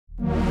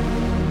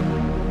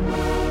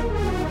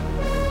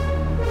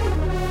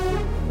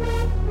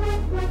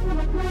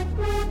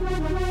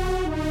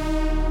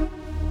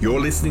You're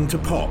listening to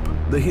Pop,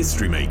 The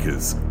History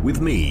Makers,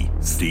 with me,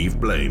 Steve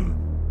Blame.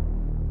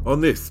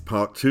 On this,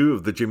 part 2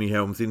 of the Jimmy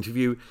Helms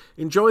interview,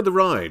 enjoy the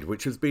ride,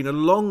 which has been a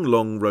long,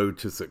 long road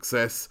to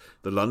success,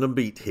 the London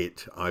Beat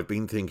hit, I've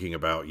Been Thinking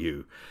About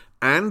You,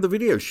 and the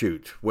video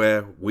shoot,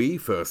 where we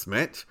first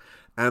met,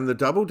 and the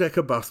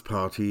double-decker bus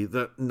party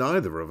that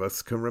neither of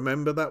us can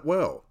remember that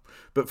well.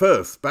 But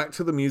first, back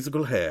to the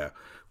musical Hair,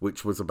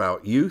 which was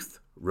about youth,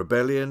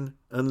 rebellion,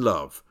 and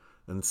love,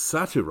 and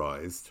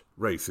satirised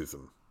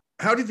racism.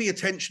 How did the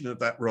attention of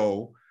that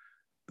role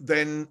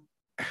then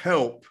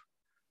help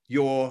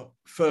your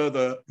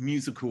further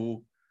music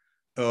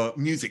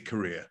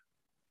career?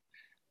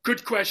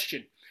 Good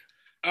question.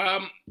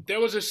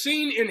 There was a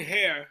scene in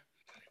Hair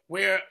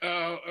where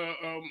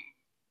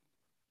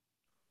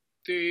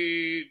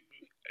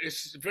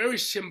it's a very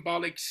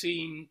symbolic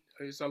scene.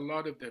 There's a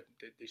lot of the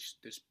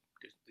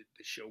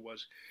show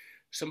was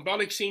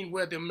symbolic scene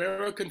where the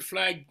American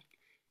flag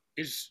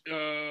is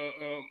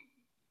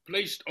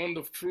placed on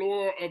the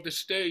floor of the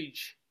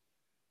stage,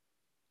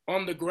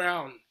 on the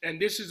ground. And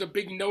this is a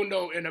big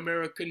no-no in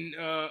American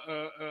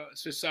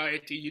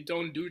society. You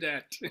don't do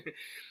that.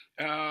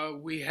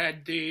 We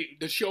had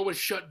the show was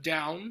shut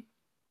down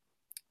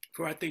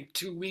for, I think,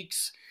 2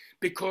 weeks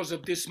because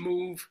of this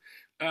move.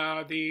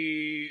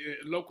 The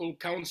local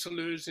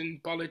councillors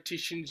and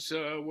politicians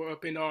were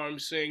up in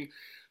arms saying,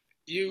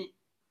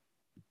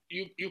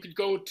 you could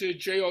go to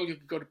jail, you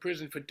could go to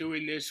prison for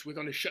doing this. We're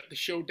going to shut the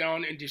show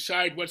down and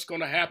decide what's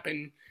going to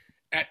happen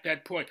at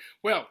that point.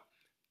 Well,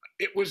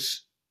 it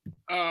was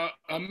a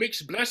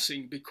mixed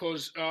blessing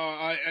because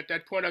at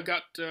that point I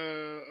got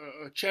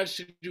a chance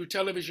to do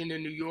television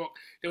in New York.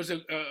 There was a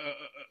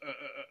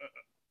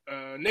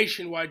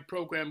nationwide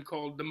program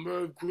called The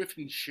Merv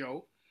Griffin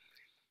Show,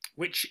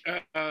 which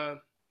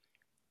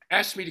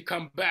asked me to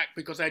come back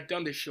because I'd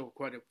done this show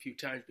quite a few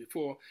times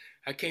before.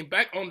 I came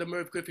back on the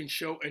Merv Griffin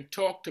Show and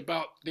talked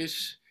about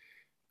this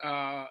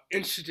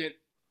incident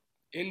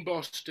in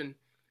Boston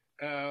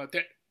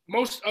that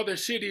most other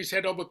cities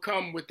had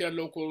overcome with their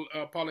local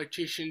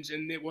politicians,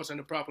 and it wasn't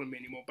a problem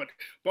anymore. But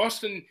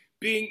Boston,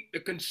 being the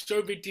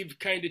conservative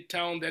kind of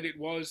town that it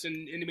was,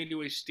 and in many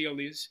ways still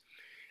is,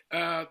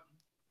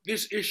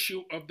 this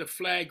issue of the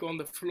flag on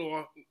the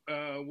floor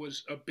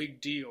was a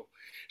big deal.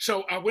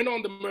 So I went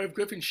on the Merv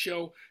Griffin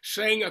Show,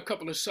 sang a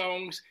couple of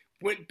songs,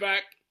 went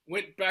back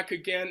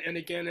again and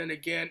again and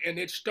again, and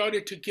it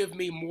started to give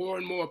me more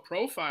and more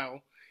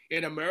profile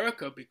in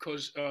America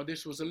because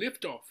this was a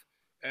liftoff.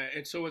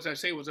 And so, as I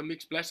say, it was a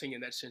mixed blessing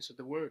in that sense of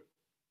the word.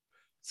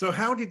 So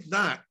how did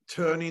that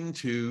turn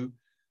into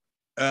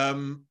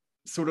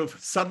sort of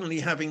suddenly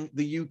having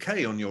the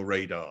UK on your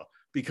radar?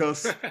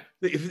 Because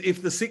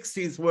if the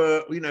 60s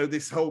were,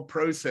 this whole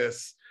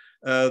process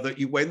that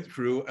you went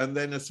through, and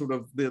then a sort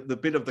of the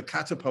bit of the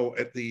catapult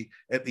at the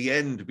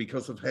end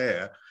because of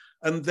Hair,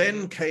 and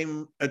then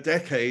came a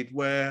decade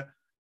where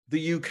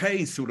the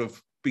UK sort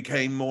of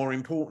became more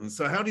important.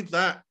 So how did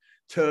that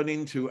turn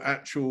into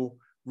actual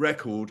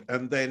record,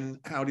 and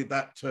then how did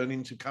that turn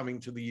into coming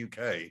to the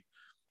UK?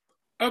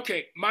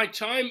 Okay, my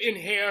time in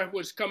Hair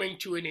was coming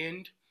to an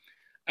end.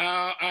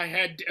 I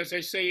had, as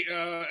I say,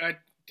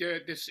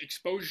 this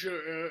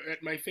exposure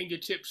at my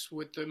fingertips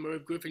with the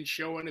Merv Griffin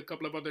Show and a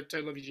couple of other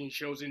television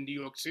shows in New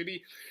York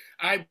City.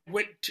 I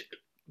went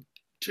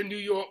to New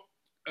York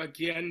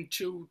again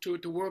to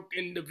work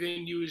in the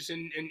venues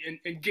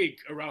and gig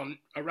around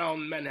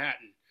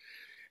Manhattan.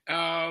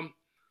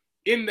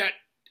 In that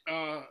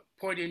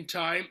point in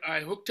time, I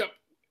hooked up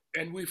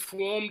and we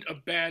formed a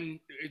band.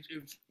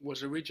 It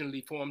was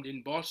originally formed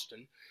in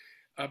Boston.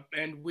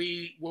 And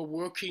we were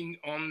working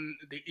on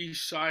the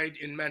East Side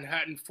in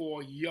Manhattan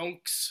for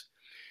Yonks.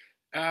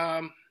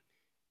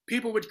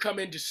 People would come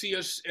in to see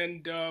us,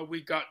 and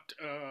we got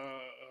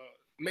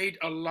made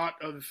a lot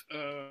of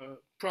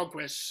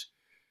progress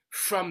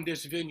from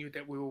this venue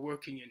that we were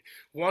working in.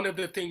 One of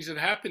the things that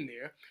happened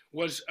there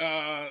was,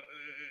 I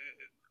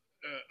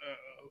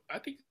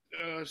think,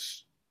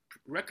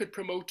 record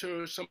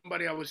promoter,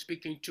 somebody I was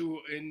speaking to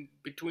in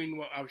between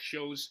our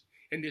shows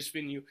in this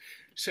venue,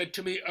 said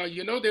to me,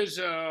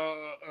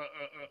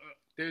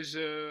 there's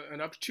an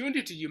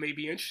opportunity you may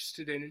be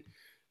interested in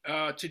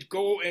to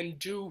go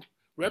and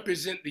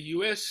represent the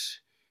U.S.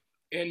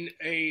 in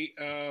a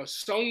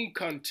song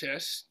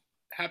contest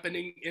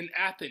happening in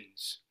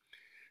Athens.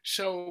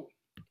 So,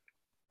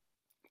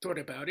 thought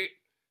about it,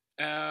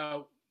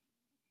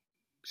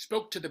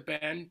 spoke to the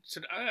band,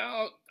 said,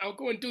 I'll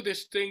go and do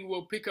this thing.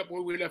 We'll pick up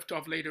where we left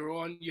off later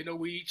on.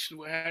 We each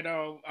had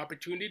our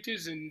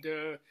opportunities, and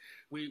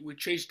we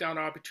chased down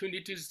our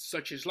opportunities,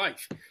 such as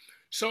life.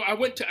 So I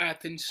went to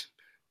Athens.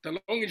 The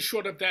long and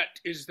short of that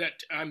is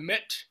that I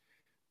met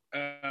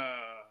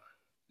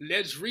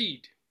Les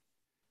Reed.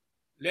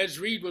 Les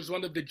Reed was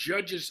one of the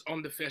judges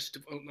on the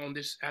festival, on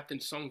this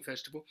Athens Song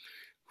Festival.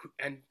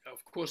 And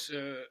of course,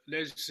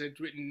 Les had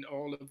written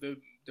all of the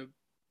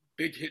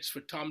big hits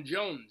for Tom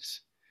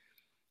Jones.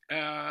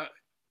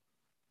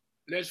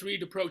 Les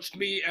Reed approached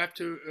me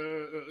after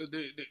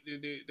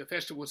the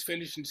festival was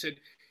finished and said,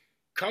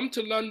 "Come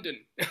to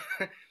London.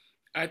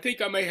 I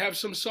think I may have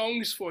some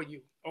songs for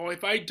you, or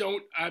if I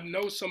don't, I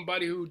know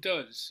somebody who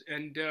does,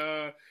 and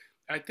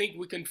I think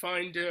we can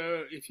find,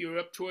 if you're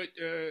up to it,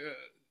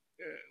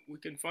 we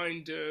can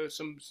find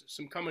some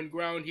common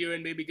ground here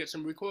and maybe get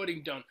some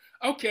recording done.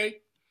 Okay,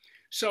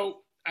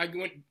 so I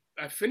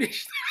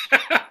finished.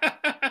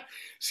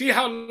 See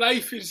how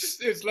life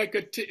is like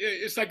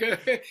it's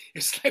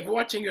like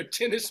watching a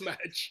tennis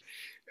match.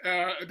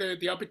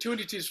 The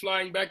opportunities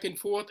flying back and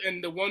forth,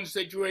 and the ones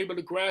that you're able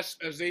to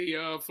grasp as they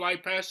fly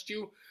past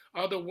you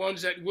are the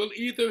ones that will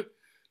either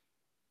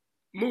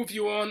move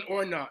you on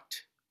or not.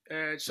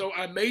 So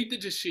I made the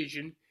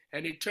decision,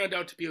 and it turned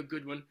out to be a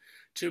good one,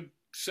 to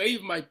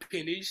save my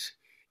pennies,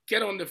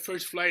 get on the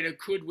first flight I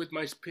could with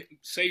my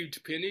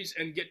saved pennies,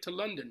 and get to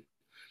London.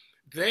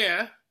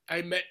 There,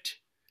 I met,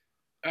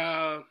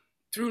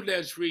 through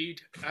Les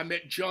Reed, I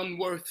met John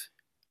Worth,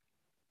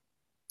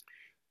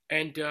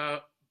 and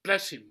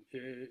bless him.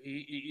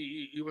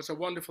 He was a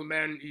wonderful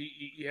man.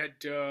 He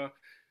had a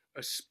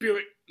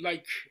spirit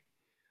like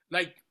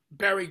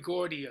Barry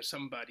Gordy or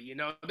somebody. You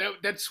know,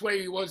 that's where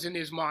he was in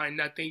his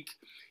mind. I think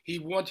he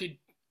wanted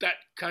that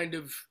kind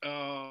of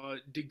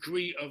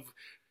degree of,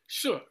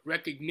 sure,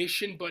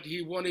 recognition, but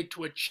he wanted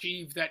to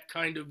achieve that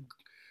kind of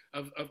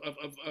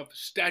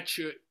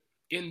stature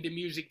in the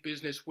music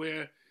business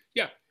where,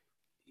 yeah,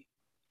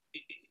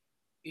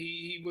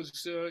 he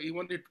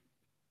wanted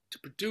to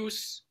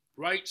produce,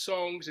 write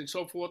songs and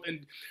so forth,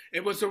 and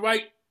it was the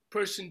right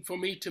person for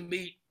me to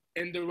meet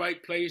in the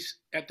right place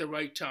at the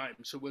right time.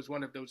 So it was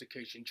one of those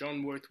occasions.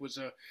 John Worth was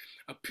a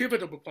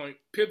pivotal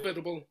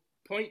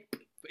point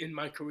in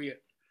my career.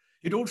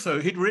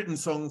 He'd written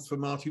songs for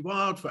Marty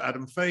Wilde, for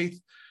Adam Faith.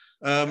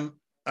 I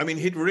mean,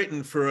 he'd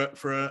written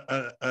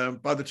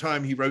by the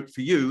time he wrote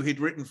for you, he'd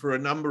written for a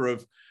number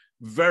of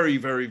very,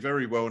 very,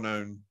 very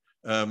well-known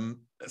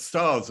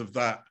stars of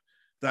that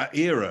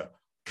era.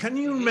 Can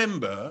you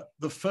remember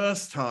the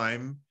first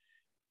time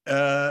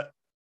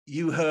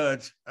you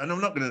heard, and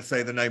I'm not going to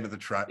say the name of the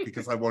track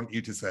because I want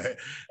you to say it,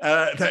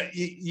 that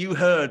you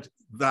heard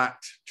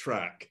that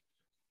track,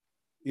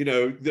 you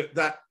know,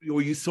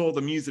 or you saw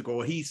the music,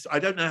 or I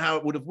don't know how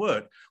it would have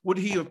worked. Would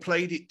he have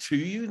played it to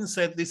you and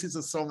said, this is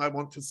a song I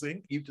want to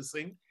sing, you to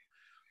sing?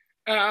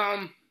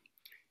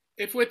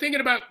 If we're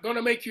thinking about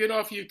Gonna Make You an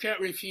Offer You Can't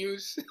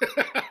Refuse,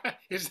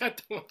 is that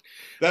the one?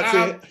 That's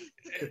it.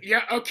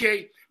 Yeah,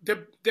 okay.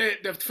 The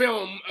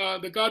film,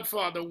 The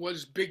Godfather,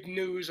 was big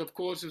news. Of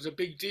course, it was a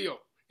big deal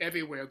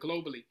everywhere,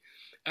 globally.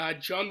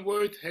 John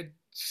Worth had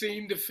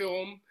seen the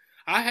film.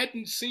 I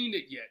hadn't seen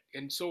it yet.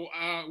 And so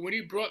when he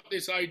brought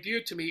this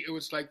idea to me, it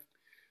was like,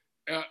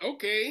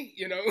 okay,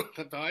 you know,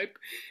 the vibe.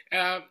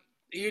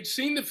 He had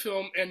seen the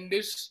film, and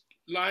this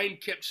line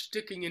kept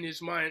sticking in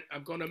his mind: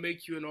 I'm going to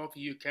make you an offer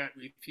you can't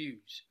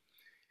refuse.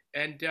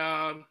 And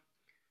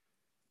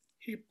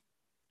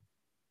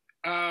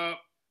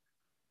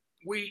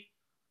we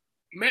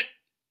met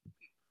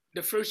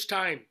the first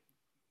time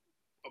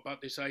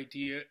about this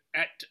idea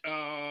at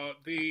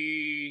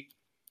the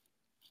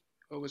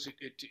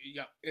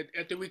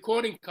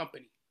recording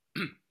company,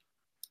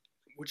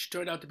 which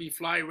turned out to be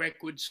Fly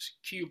Records,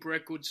 Cube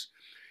Records,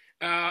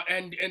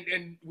 and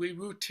we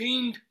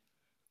routined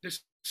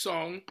this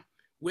song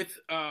with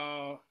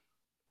a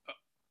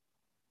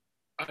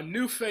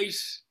new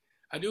face,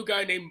 a new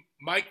guy named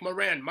Mike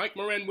Moran. Mike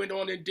Moran went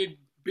on and did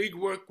big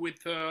work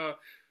with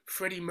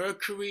Freddie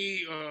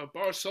Mercury,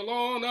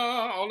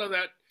 Barcelona, all of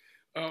that,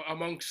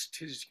 amongst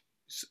his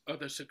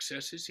other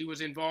successes. He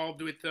was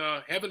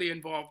heavily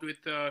involved with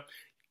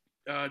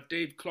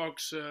Dave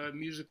Clark's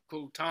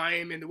musical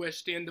Time in the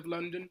West End of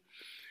London.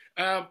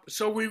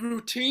 So we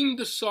routined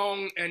the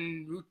song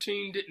and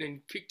routined it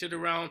and kicked it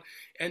around,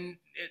 and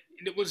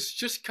it was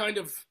just kind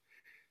of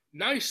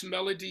nice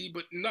melody,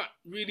 but not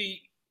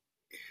really.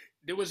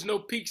 There was no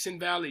peaks and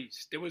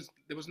valleys. There was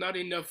not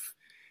enough.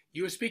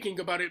 You were speaking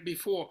about it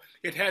before.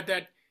 It had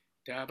that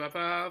all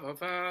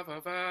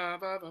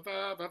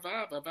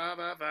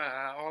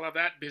of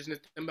that business,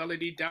 the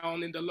melody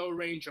down in the low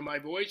range of my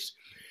voice.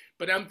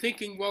 But I'm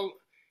thinking, well,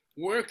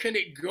 where can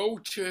it go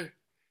to?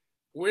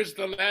 Where's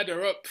the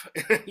ladder up?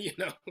 You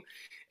know?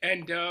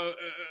 And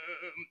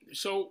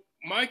so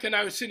Mike and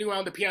I were sitting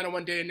around the piano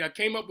one day, and I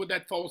came up with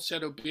that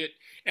falsetto bit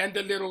and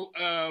the little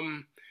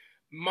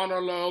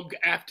monologue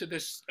after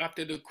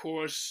the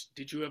chorus.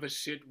 Did you ever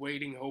sit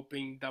waiting,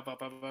 hoping, da, ba,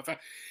 ba, ba, ba.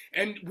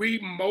 And we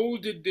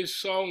molded this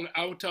song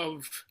out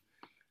of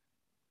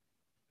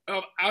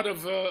a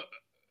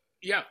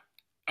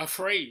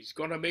phrase,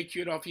 gonna make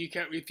you an offer you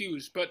can't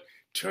refuse, but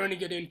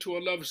turning it into a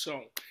love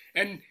song.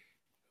 And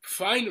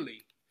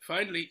finally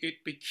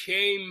it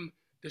became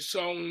the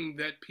song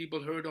that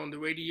people heard on the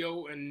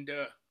radio, and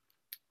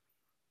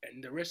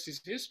the rest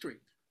is history.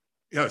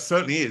 Yeah, it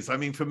certainly is. I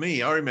mean, for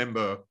me, I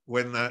remember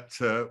when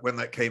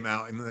that came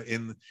out in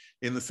the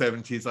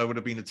 70s. I would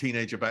have been a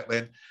teenager back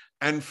then,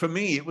 and for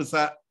me, it was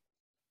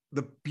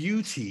the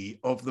beauty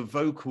of the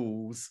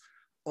vocals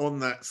on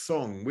that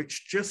song,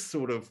 which just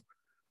sort of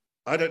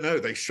I don't know,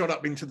 they shot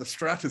up into the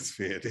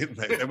stratosphere, didn't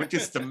they? They were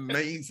just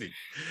amazing.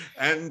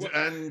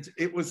 And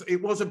it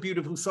was a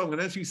beautiful song.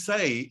 And as you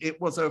say,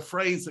 it was a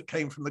phrase that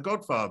came from The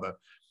Godfather,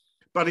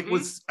 but it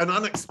was an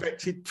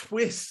unexpected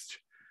twist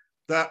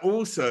that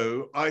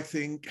also, I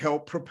think,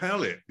 helped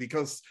propel it,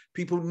 because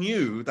people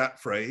knew that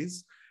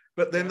phrase,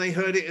 but then they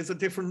heard it as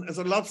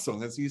a love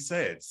song, as you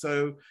said.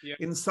 So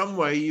in some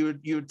way,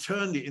 you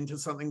turned it into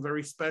something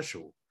very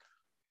special.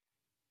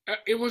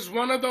 It was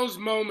one of those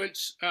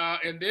moments,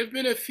 and there have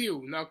been a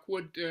few, knock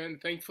wood, and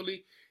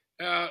thankfully,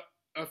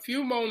 a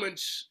few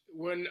moments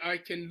when I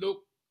can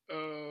look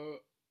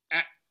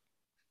at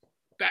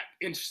that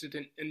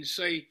incident and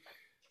say,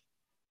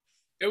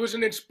 it was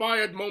an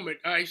inspired moment.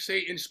 I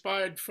say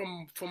inspired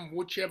from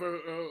whichever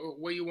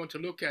way you want to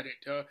look at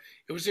it.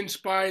 It was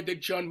inspired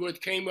that John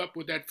Worth came up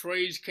with that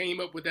phrase, came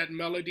up with that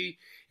melody.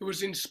 It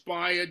was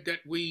inspired that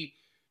we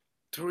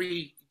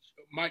three,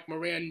 Mike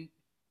Moran,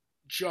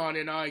 John,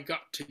 and I,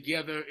 got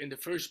together in the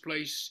first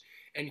place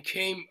and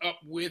came up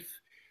with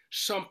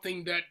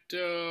something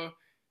that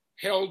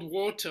held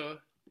water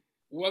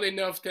well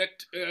enough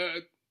that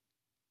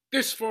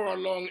this far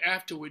along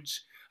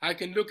afterwards, I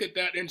can look at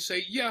that and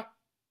say, yeah,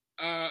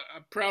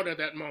 I'm proud of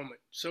that moment.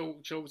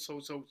 So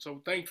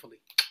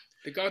thankfully,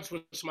 the gods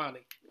were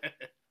smiling.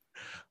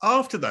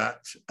 After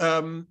that,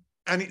 and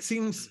it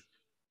seems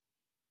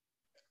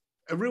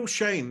a real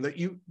shame that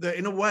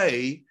in a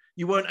way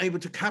you weren't able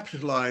to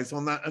capitalize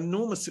on that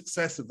enormous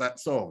success of that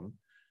song,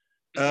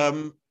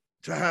 to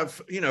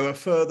have, a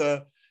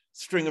further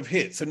string of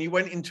hits, and you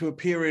went into a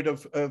period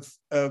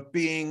of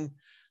being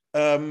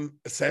a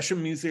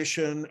session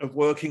musician, of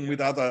working with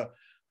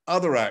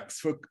other acts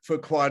for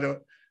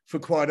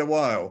quite a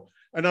while.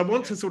 And I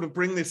want to sort of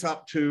bring this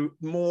up to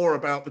more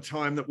about the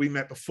time that we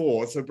met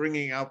before, so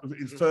bringing it up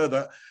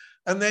further.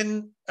 And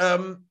then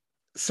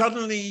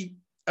suddenly,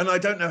 and I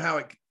don't know how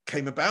it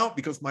came about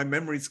because my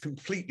memory's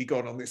completely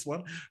gone on this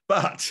one,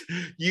 but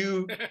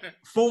you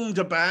formed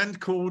a band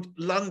called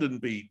London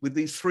Beat with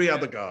these three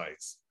other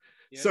guys.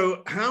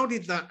 So how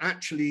did that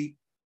actually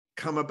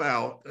come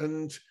about,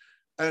 and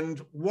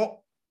what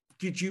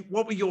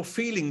were your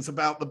feelings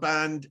about the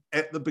band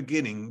at the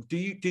beginning?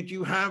 Did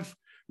you have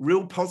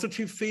real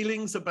positive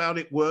feelings about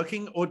it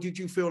working, or did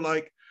you feel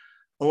like,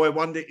 oh, I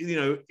wonder,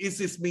 is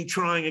this me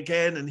trying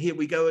again, and here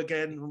we go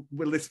again,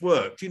 will this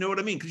work? Do you know what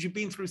I mean? Because you've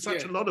been through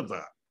such a lot of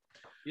that.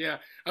 Yeah.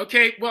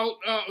 Okay. Well,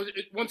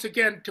 once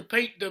again, to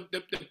paint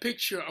the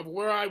picture of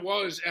where I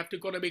was after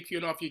Gonna Make You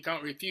an Offer You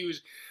Can't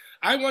Refuse,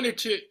 I wanted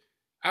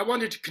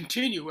to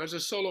continue as a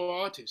solo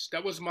artist.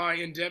 That was my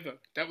endeavor.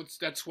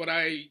 That's what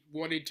I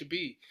wanted to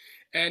be,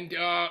 and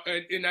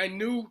I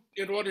knew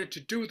in order to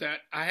do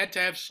that, I had to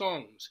have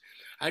songs.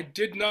 I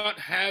did not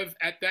have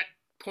at that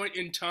point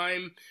in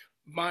time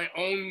my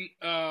own.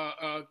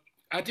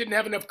 I didn't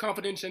have enough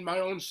confidence in my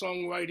own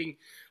songwriting,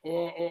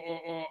 or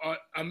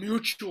a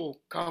mutual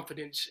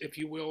confidence, if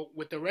you will,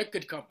 with the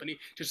record company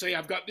to say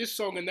I've got this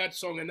song and that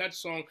song and that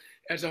song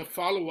as a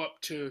follow-up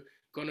to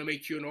Gonna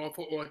Make You an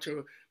Offer, or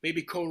to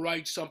maybe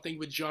co-write something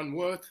with John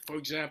Worth, for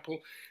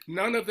example.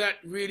 None of that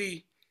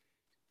really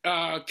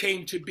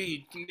came to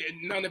be.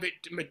 None of it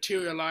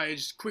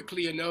materialized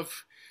quickly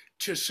enough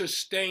to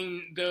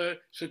sustain the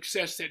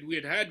success that we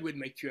had with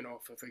Make You an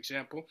Offer, for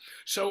example.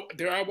 So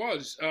there I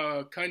was,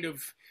 kind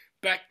of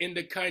back in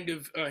the kind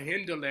of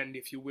hinterland,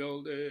 if you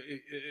will,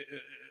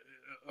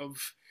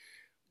 of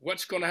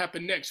what's going to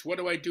happen next. What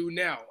do I do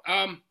now?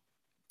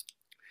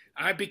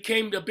 I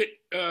became a bit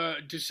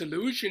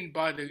disillusioned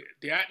by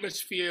the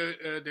atmosphere,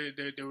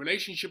 the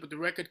relationship with the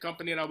record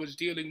company that I was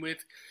dealing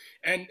with.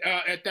 And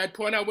at that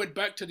point, I went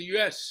back to the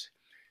U.S.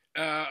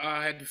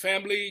 I had a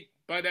family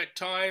by that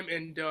time,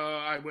 and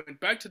I went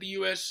back to the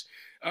U.S.,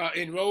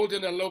 enrolled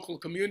in a local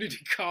community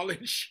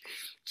college,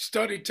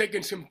 started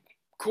taking some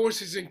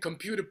courses in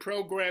computer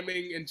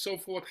programming and so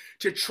forth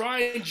to try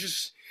and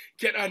just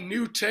get a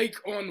new take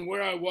on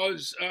where I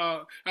was.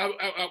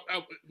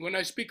 When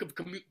I speak of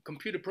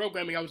computer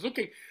programming, I was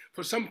looking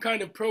for some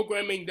kind of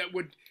programming that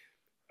would,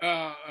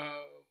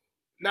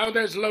 now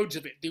there's loads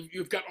of it.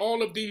 You've got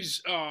all of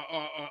these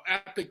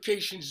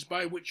applications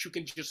by which you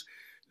can just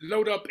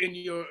load up in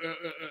your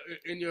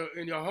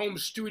home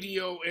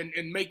studio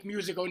and make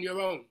music on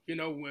your own.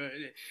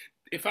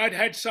 If I'd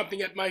had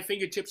something at my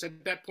fingertips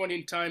at that point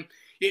in time,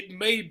 it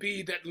may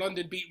be that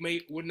London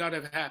Beat would not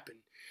have happened.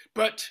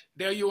 But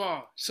there you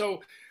are.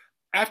 So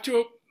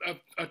after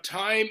a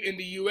time in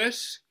the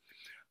U.S.,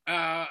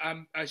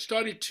 I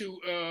started to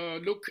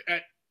look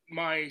at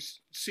my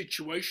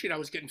situation. I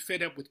was getting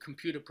fed up with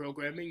computer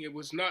programming. It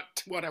was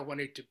not what I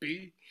wanted to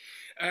be.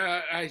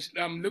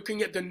 I'm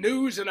looking at the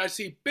news and I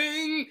see,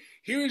 bing,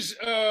 here's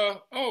a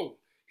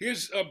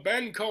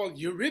band called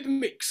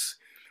Eurythmics,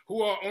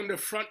 who are on the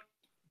front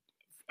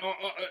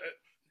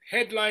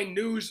headline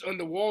news on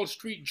the Wall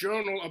Street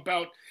Journal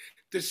about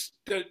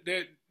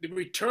the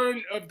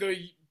return of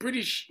the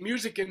British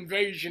music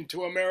invasion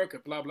to America,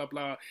 blah, blah,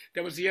 blah.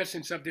 That was the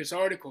essence of this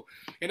article.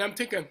 And I'm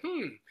thinking,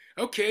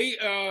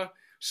 okay,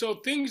 So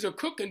things are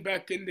cooking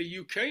back in the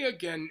UK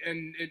again,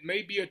 and it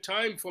may be a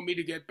time for me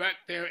to get back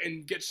there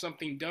and get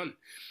something done,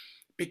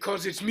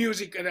 because it's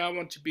music and I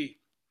want to be.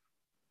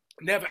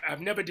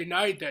 I've never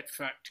denied that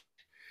fact.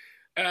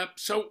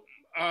 So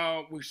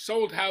we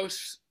sold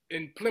house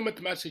in Plymouth,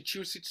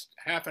 Massachusetts,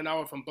 half an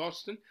hour from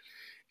Boston,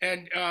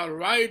 and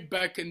arrived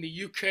back in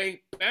the UK,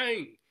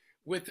 bang,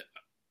 with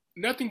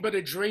nothing but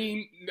a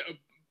dream,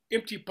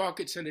 empty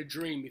pockets and a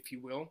dream, if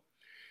you will.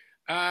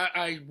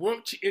 I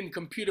worked in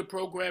computer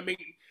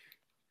programming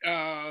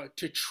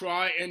to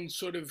try and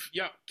sort of,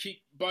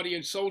 keep body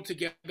and soul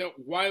together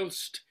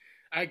whilst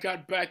I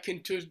got back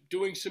into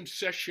doing some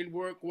session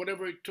work,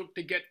 whatever it took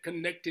to get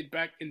connected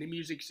back in the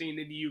music scene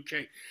in the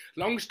UK.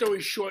 Long story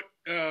short,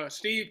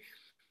 Steve,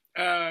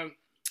 a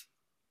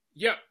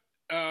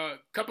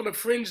couple of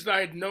friends that I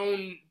had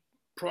known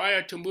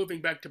prior to moving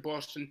back to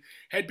Boston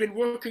had been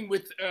working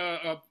with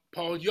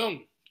Paul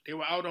Young. They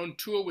were out on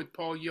tour with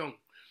Paul Young,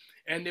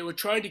 and they were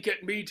trying to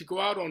get me to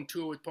go out on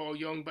tour with Paul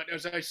Young. But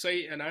as I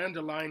say, and I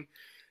underline,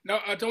 now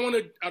I don't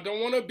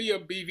want to be a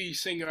BV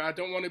singer. I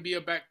don't want to be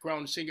a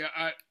background singer.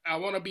 I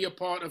want to be a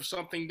part of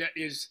something that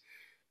is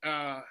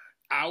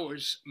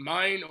ours,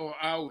 mine or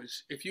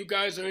ours. If you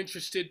guys are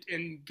interested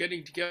in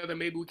getting together,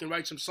 maybe we can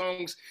write some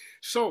songs.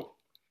 So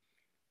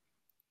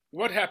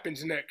what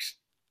happens next?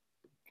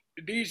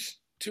 These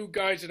two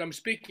guys that I'm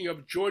speaking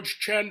of, George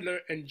Chandler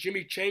and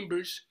Jimmy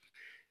Chambers,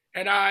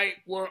 and I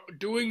were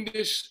doing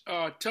this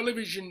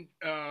television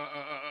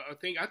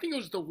thing. I think it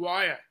was The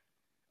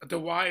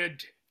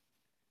Wired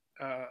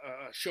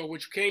show,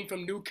 which came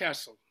from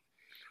Newcastle.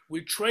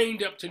 We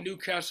trained up to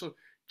Newcastle,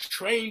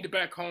 trained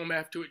back home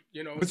after it.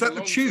 Was that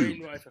the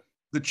Tube?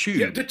 The Tube.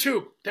 Yeah, the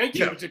Tube. Thank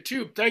you. Yeah. It's a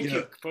Tube. Thank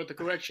you for the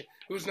correction.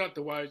 It was not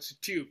The Wired. It's a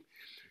Tube.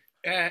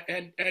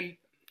 And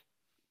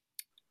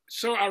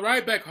so I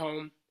ride back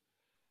home.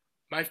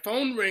 My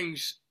phone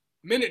rings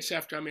minutes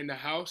after I'm in the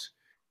house.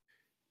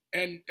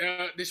 And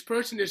this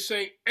person is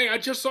saying, "Hey, I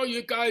just saw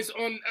you guys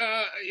on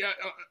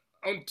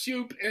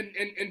Tube,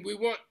 and we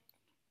want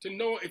to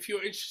know if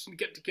you're interested in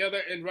get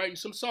together and writing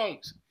some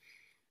songs."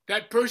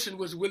 That person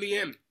was Willie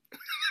M.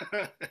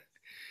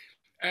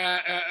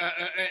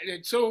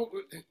 And so,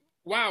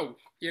 wow,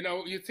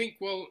 you think,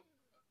 well,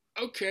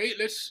 okay,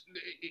 let's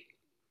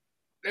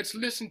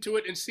listen to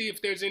it and see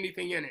if there's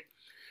anything in it.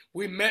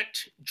 We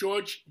met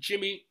George,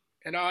 Jimmy,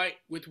 and I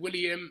with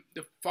Willie M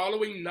the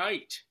following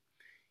night.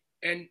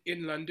 And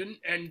in London,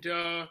 and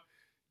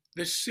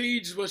the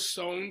seeds were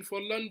sown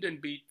for London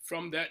Beat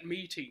from that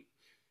meeting.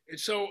 And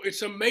so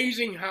it's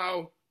amazing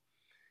how,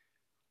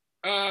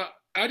 I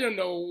don't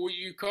know,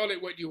 you call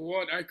it what you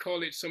want, I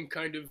call it some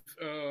kind of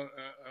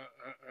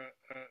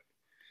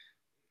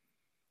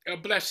a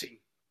blessing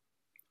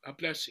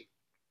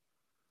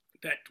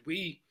that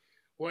we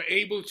were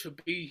able to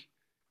be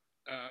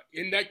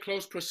in that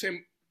close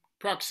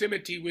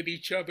proximity with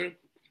each other.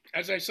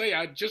 As I say,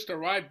 I just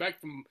arrived back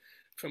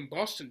from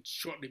Boston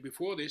shortly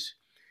before this,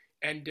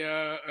 and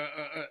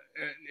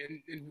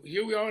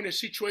here we are in a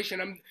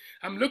situation.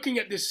 I'm looking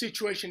at this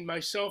situation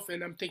myself,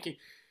 and I'm thinking,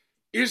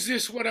 is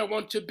this what I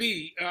want to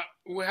be?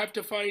 We'll have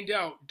to find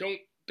out.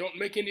 Don't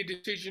make any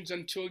decisions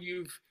until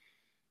you've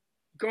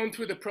gone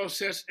through the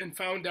process and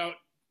found out,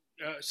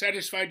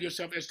 satisfied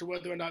yourself as to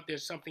whether or not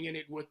there's something in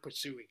it worth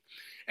pursuing.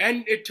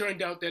 And it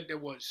turned out that there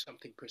was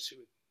something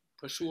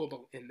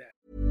pursuable in that.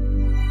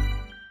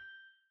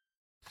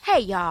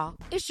 Hey, y'all,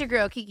 it's your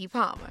girl, Keke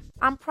Palmer.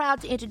 I'm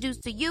proud to introduce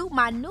to you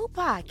my new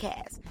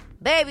podcast.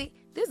 Baby,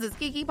 this is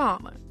Keke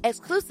Palmer,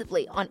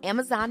 exclusively on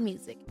Amazon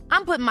Music.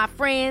 I'm putting my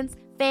friends,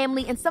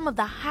 family, and some of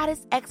the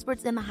hottest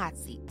experts in the hot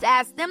seat to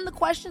ask them the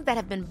questions that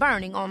have been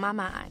burning on my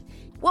mind.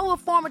 What would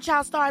former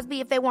child stars be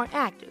if they weren't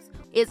actors?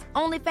 Is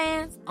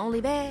OnlyFans only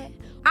bad?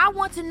 I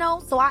want to know,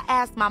 so I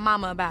asked my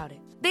mama about it.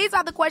 These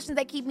are the questions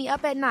that keep me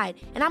up at night,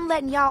 and I'm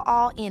letting y'all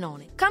all in on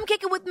it. Come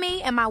kick it with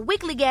me and my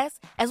weekly guests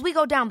as we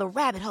go down the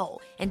rabbit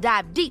hole and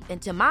dive deep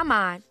into my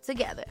mind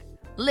together.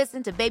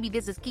 Listen to Baby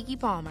This is Keke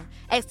Palmer,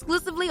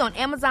 exclusively on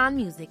Amazon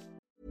Music.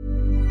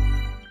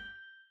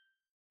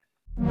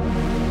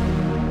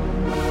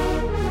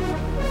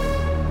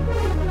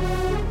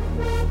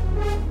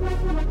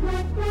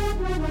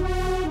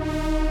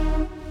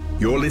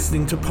 You're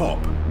listening to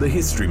Pop, the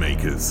History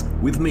Makers,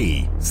 with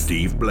me,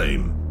 Steve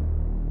Blame.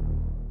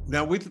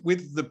 Now,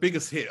 with the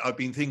biggest hit, I've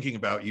been thinking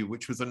about you,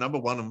 which was a number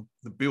one on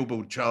the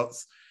Billboard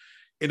charts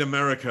in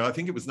America. I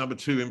think it was number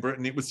 2 in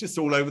Britain. It was just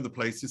all over the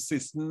place. It's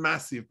this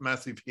massive,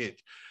 massive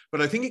hit. But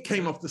I think it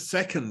came off the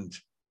second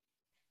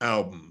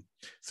album.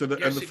 So that,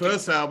 yes, and the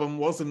first album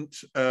wasn't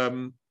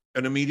an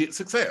immediate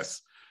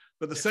success,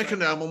 but the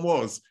second album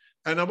was.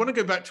 And I want to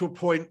go back to a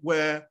point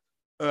where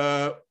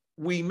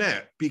we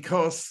met,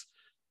 because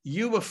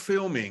you were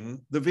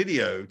filming the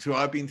video to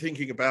I've Been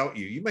Thinking About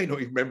You. You may not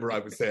even remember I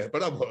was there,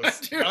 but I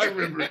was. I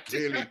remember it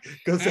clearly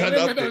because I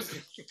loved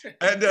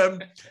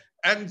it.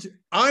 And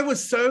I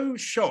was so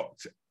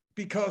shocked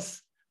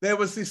because there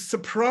was this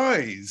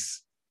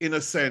surprise, in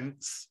a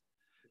sense,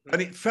 and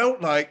it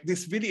felt like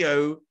this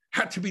video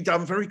had to be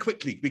done very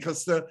quickly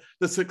because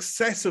the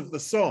success of the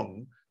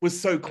song was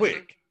so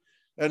quick.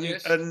 and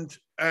Yes.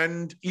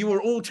 and you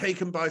were all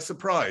taken by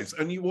surprise,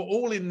 and you were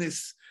all in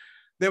this.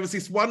 There was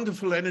this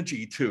wonderful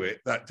energy to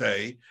it that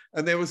day,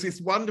 and there was this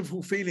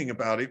wonderful feeling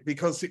about it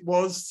because it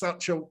was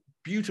such a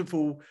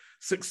beautiful,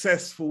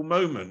 successful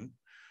moment,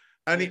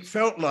 and it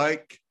felt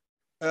like,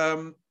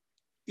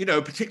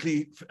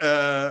 particularly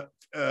for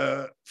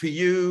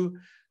you,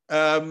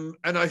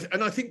 and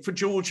I think for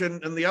George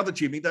and the other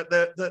Jimmy, that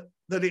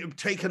it had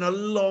taken a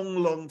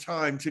long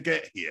time to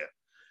get here.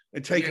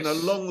 It had taken a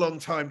long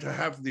time to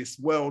have this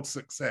world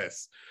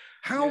success.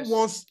 How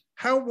was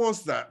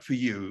that for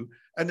you?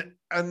 And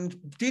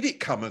did it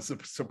come as a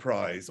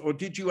surprise, or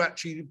did you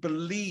actually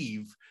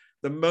believe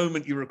the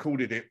moment you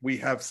recorded it, we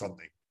have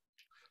something?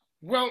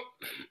 Well,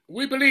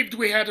 we believed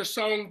we had a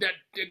song that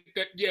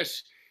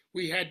yes,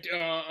 we had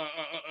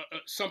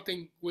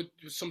something with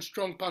some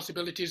strong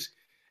possibilities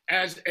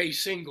as a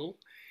single,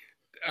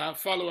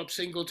 follow-up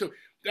single too.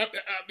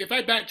 If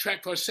I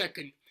backtrack for a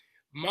second,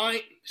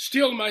 my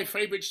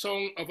favorite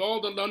song of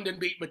all the London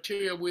Beat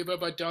material we've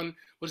ever done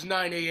was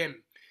 9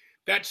 a.m.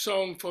 That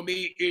song for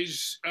me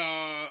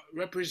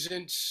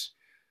represents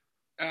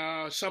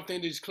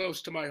something that is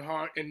close to my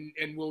heart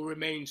and will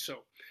remain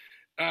so.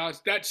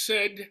 That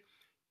said,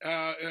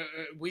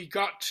 we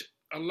got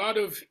a lot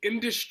of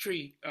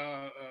industry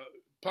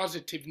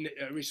positive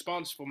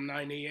response from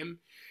 9 a.m.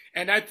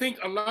 And I think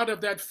a lot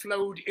of that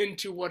flowed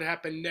into what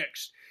happened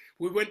next.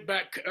 We went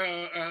back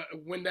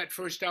when that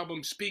first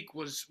album, Speak,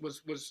 was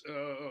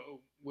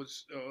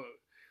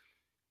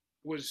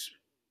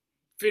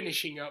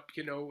finishing up,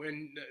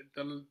 and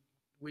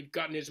we'd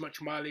gotten as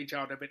much mileage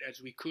out of it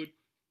as we could.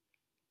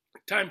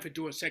 Time to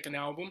do a second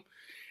album,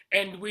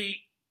 and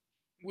we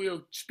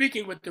were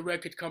speaking with the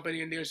record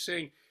company, and they're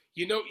saying,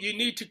 you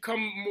need to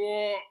come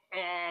more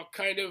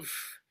kind of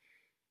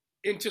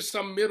into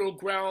some middle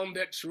ground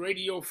that's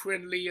radio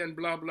friendly and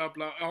blah, blah,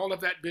 blah. All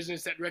of that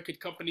business that record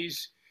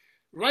companies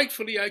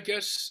rightfully, I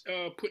guess,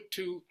 put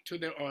to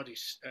their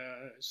artists.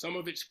 Some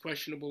of it's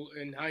questionable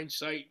in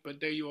hindsight, but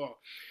there you are.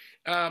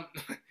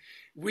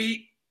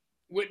 We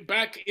went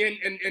back in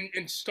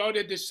and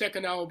started this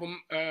second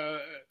album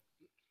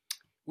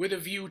with a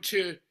view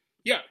to,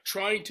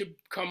 trying to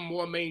come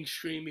more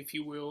mainstream, if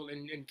you will,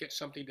 and get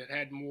something that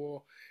had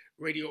more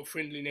radio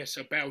friendliness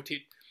about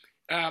it.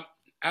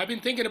 I've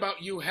been thinking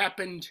about You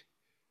happened.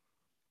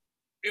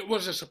 It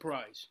was a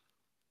surprise.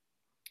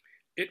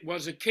 It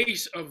was a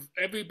case of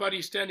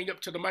everybody standing up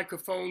to the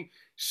microphone,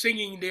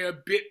 singing their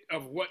bit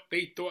of what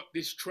they thought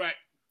this track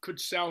could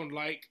sound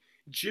like.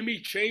 Jimmy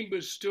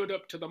Chambers stood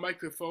up to the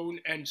microphone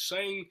and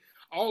sang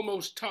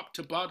almost top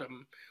to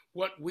bottom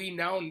what we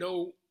now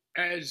know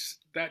as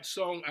that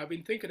song, I've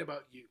Been Thinking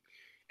About You.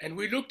 And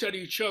we looked at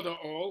each other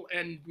all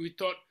and we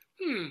thought,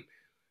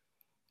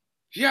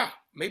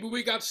 maybe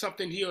we got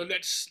something here.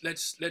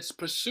 Let's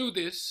pursue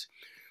this.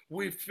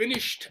 We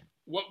finished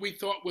what we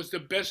thought was the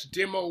best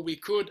demo we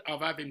could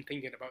of I've Been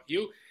Thinking About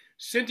You,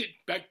 sent it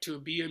back to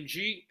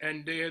BMG,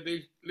 and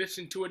they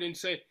listened to it and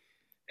said,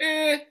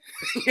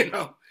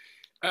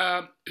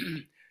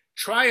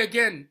 try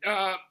again.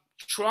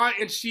 Try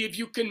and see if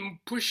you can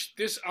push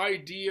this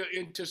idea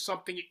into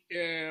something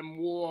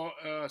more,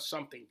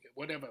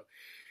 whatever.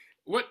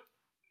 What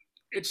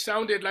it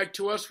sounded like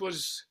to us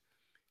was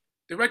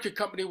the record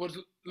company was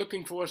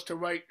looking for us to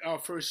write our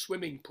first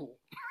swimming pool,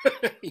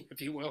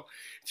 if you will.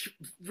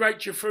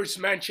 Write your first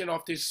mention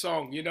of this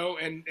song,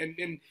 and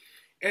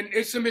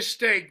it's a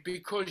mistake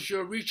because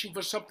you're reaching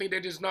for something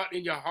that is not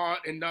in your heart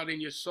and not in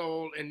your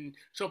soul and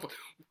so forth.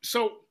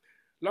 So,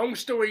 long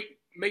story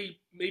may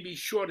be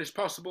short as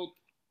possible.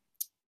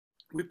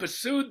 We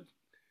pursued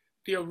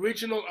the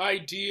original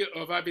idea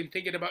of I've Been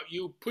Thinking About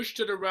You, pushed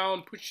it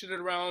around,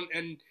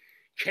 and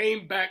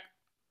came back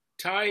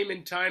time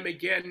and time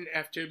again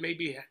after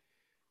maybe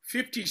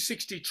 50,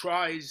 60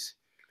 tries,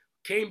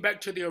 came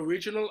back to the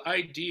original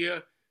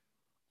idea.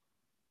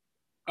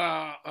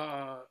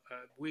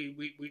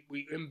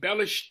 We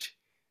embellished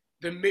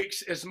the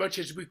mix as much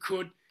as we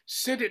could,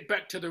 sent it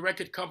back to the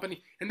record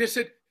company, and they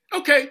said,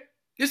 okay,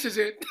 this is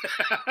it.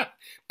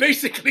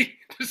 Basically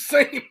the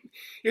same.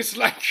 It's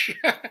like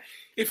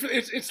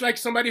it's like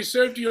somebody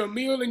served you a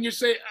meal and you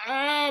say,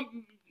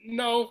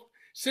 no,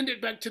 send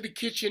it back to the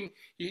kitchen.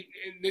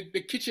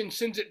 The kitchen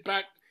sends it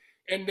back,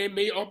 and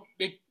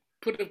they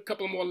put a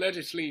couple more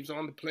lettuce leaves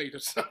on the plate or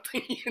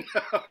something.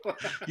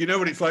 You know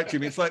what it's like,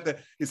 Jimmy? It's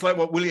like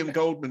what William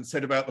Goldman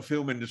said about the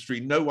film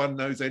industry. No one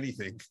knows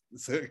anything.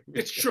 So.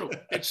 It's true.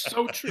 It's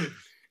so true.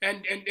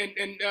 And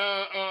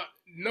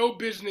no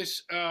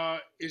business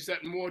is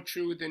that more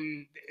true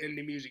than in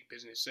the music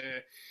business.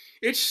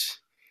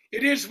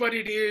 It is what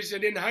it is,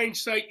 and in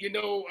hindsight,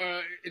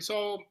 it's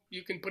all,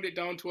 you can put it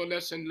down to a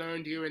lesson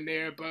learned here and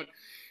there. But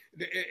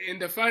in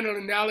the final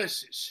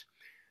analysis,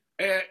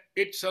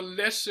 it's a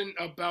lesson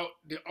about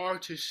the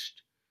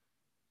artist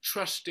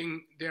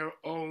trusting their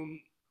own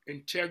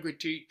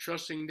integrity,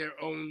 trusting their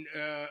own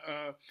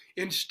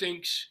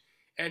instincts.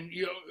 And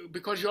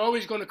because you're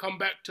always going to come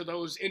back to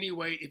those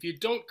anyway. If you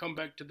don't come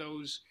back to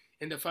those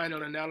in the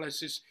final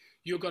analysis,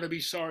 you're going to be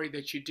sorry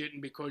that you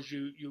didn't, because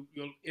you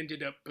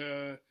ended up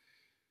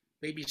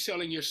maybe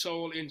selling your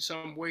soul in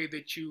some way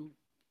that you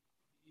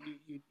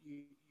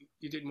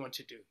didn't want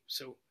to do.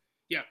 So,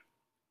 yeah.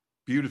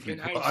 Beautifully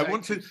put. I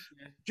want to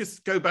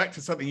just go back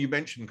to something you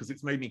mentioned because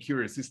it's made me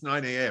curious. This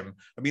 9 a.m.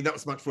 I mean, that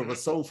was much more of a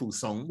soulful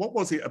song. What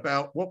was it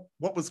about?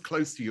 What was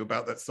close to you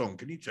about that song?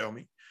 Can you tell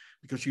me?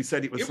 Because you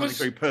said it was something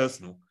very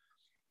personal.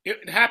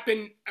 It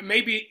happened.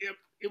 Maybe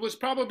it was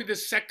probably the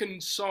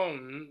second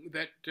song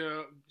that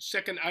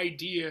second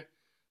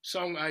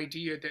song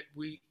idea that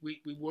we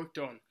worked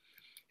on,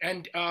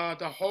 and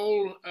the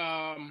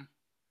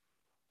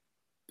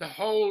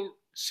whole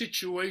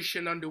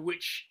situation under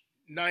which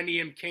 9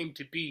 a.m. came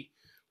to be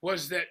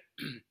was that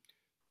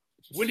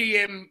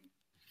William,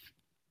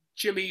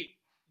 Jimmy,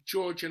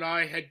 George, and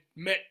I had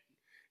met.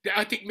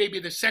 I think maybe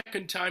the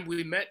second time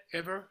we met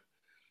ever.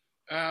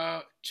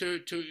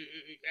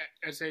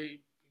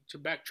 To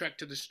backtrack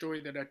to the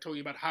story that I told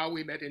you about how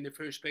we met in the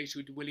first place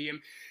with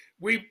William,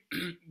 we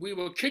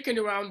were kicking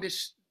around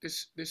this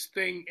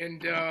thing,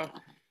 and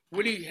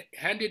Willie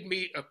handed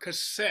me a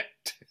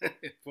cassette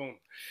phone,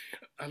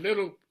 a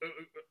little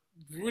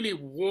really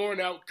worn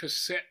out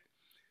cassette.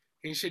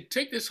 And he said,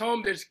 take this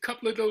home. There's a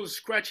couple of those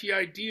scratchy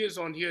ideas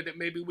on here that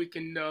maybe we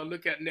can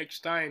look at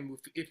next time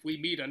if we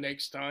meet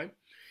next time.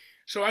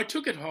 So I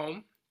took it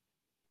home,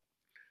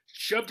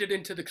 shoved it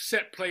into the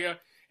cassette player,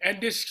 and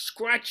this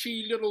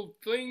scratchy little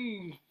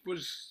thing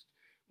was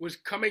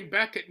coming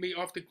back at me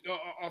off the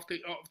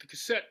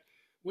cassette,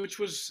 which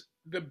was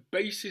the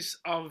basis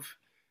of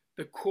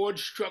the chord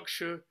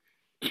structure,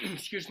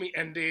 excuse me,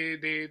 and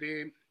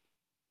the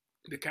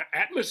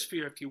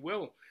atmosphere, if you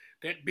will,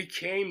 that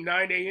became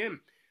 9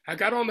 a.m. I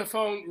got on the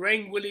phone,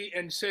 rang Willie,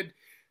 and said,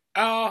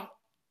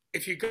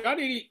 if you got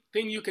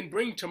anything you can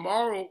bring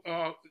tomorrow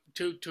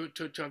to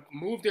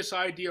move this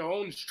idea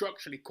on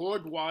structurally,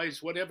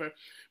 chord-wise, whatever,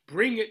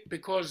 bring it,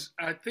 because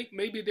I think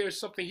maybe there's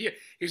something here.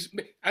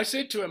 I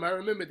said to him, I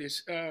remember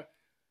this,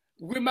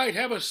 we might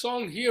have a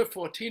song here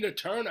for Tina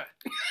Turner.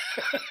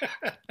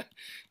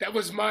 That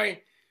was my,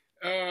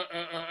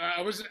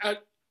 I was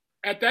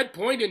at that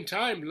point in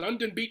time,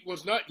 London Beat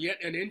was not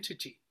yet an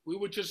entity. We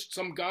were just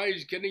some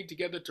guys getting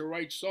together to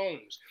write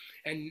songs.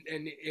 And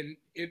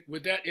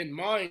with that in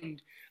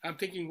mind, I'm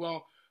thinking,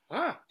 well,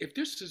 if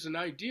this is an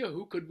idea,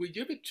 who could we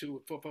give it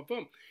to?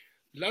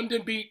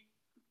 London Beat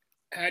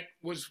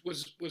was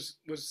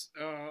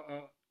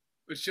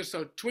just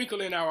a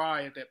twinkle in our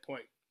eye at that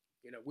point.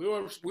 You know, we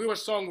were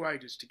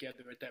songwriters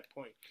together at that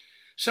point.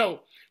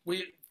 So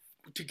we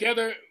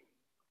together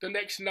the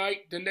next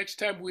night, the next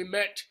time we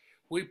met,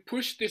 we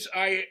pushed this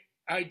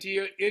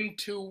idea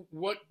into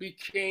what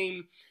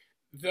became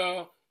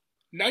the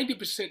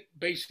 90%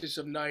 basis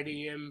of 9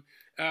 a.m.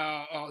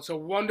 It's a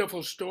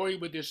wonderful story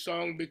with this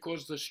song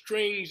because the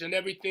strings and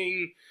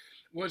everything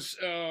was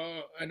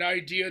an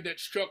idea that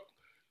struck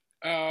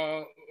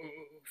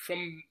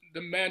from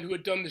the man who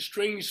had done the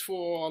strings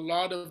for a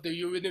lot of the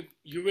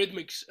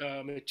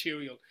Eurythmics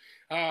material.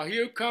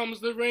 Here comes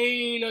the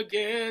rain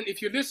again.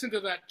 If you listen to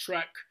that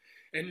track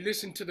and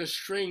listen to the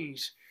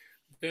strings,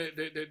 the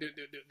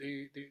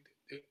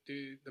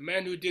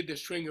man who did the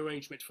string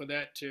arrangement for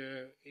that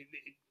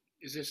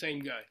is the same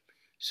guy.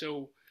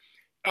 So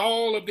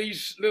all of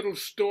these little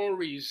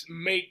stories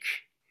make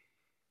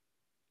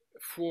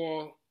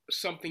for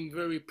something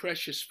very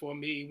precious for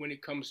me when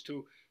it comes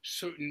to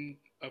certain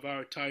of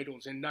our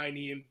titles, and 9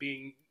 a.m.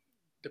 being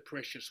the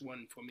precious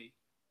one for me.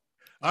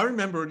 I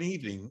remember an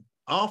evening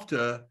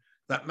after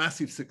that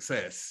massive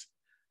success,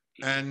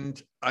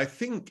 and I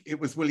think it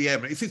was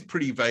William. This is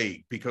pretty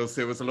vague because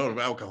there was a lot of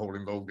alcohol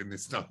involved in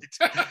this night,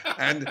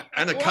 and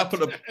a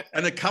couple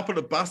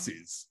of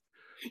buses.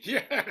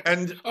 Yeah.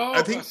 And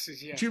I think,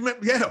 buses, yeah. Do you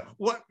remember? Yeah.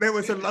 There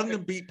was a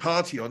London Beat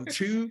party on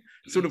two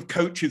sort of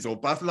coaches or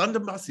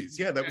London buses.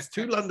 Yeah, there was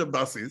two London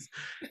buses.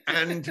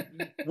 And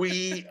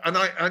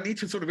I need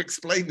to sort of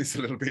explain this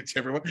a little bit to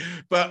everyone,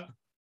 but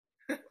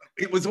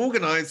it was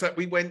organized that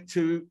we went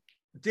to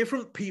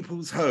different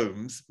people's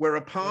homes where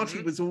a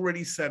party was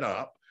already set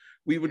up.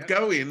 We would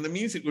go in, the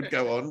music would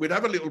go on. We'd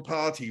have a little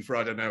party for,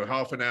 I don't know,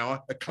 half an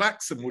hour. A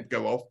klaxon would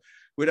go off.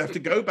 We'd have to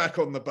go back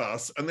on the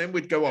bus and then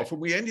we'd go off.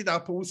 And we ended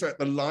up also at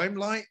the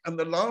Limelight. And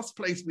the last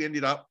place we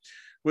ended up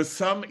was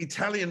some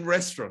Italian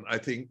restaurant, I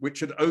think, which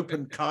had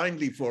opened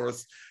kindly for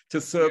us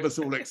to serve us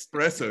all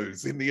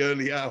espressos in the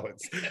early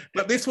hours.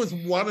 But this was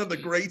one of the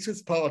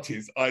greatest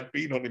parties I'd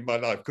been on in my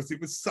life because it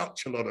was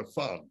such a lot of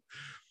fun.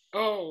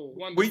 Oh,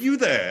 wonderful. Were you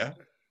there?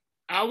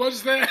 I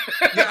was there.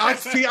 Yeah,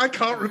 I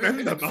can't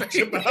remember much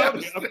about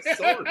it. I'm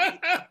sorry.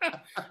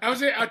 I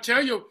was there. I'll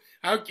tell you,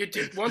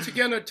 once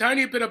again, a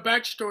tiny bit of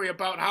backstory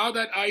about how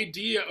that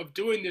idea of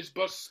doing this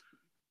bus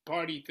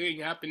party thing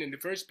happened in the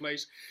first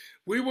place.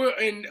 We were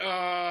in,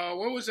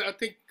 what was it? I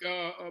think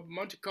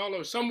Monte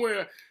Carlo,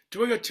 somewhere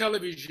doing a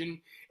television,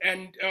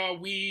 and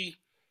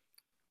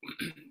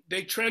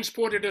they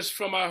transported us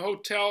from our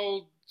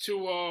hotel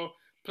to a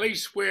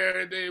place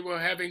where they were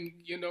having,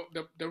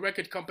 the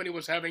record company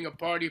was having a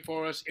party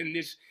for us in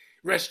this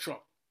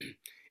restaurant.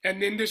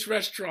 And in this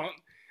restaurant,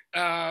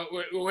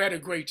 we had a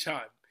great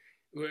time.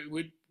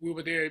 We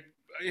were there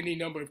any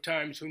number of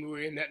times when we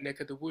were in that neck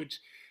of the woods.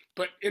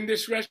 But in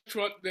this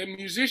restaurant, the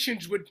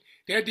musicians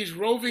they had these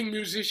roving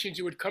musicians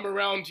who would come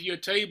around to your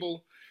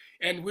table,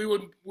 and we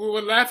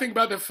were laughing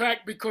by the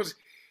fact because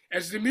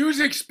as the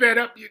music sped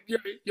up,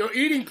 your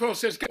eating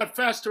process got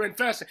faster and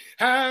faster.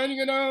 The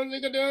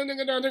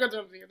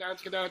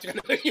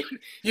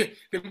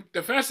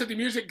faster the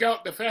music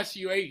got, the faster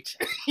you ate.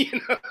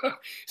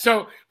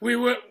 So we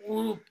were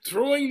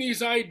throwing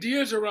these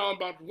ideas around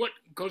about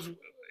because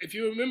if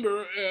you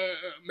remember,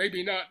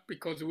 maybe not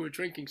because we were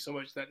drinking so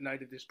much that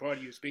night at this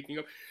party you're speaking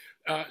of,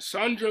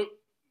 Sandra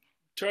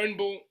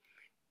Turnbull,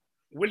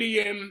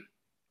 William,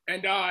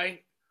 and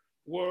I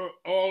were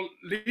all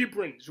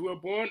Librans. We were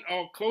born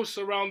close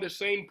around the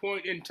same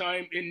point in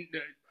time in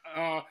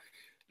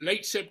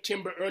late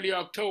September, early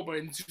October.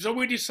 And so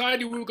we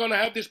decided we were going to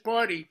have this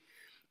party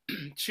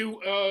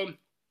to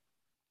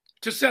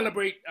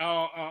celebrate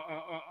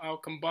our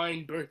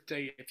combined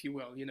birthday, if you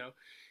will,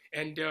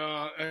 and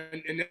a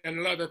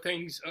lot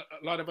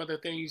of other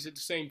things at the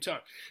same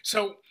time.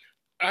 So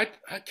I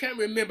can't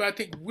remember. I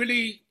think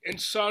Willie and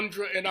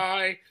Sandra and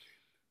I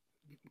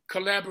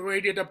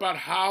collaborated about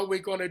how we're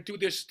going to do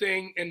this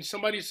thing, and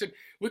somebody said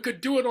we could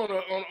do it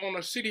on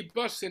a city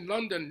bus in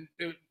London,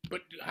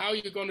 but how are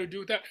you going to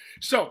do that?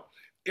 So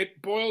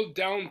it boiled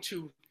down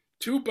to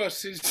 2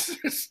 buses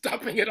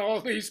stopping at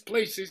all these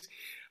places,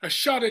 a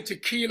shot of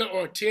tequila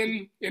or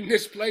 10 in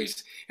this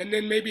place, and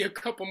then maybe a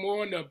couple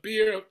more and a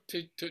beer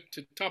to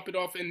top it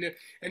off.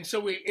 And so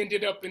we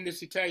ended up in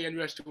this Italian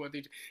restaurant.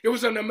 It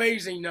was an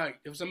amazing night.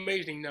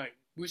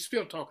 We're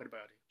still talking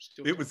about it.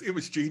 It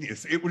was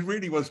genius. It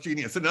really was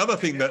genius. Another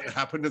thing that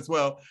happened as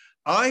well,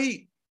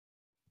 I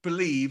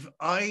believe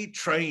I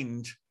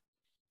trained,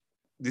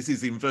 this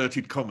is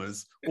inverted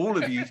commas, all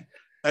of you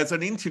as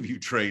an interview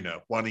trainer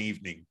one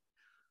evening.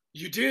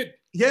 You did?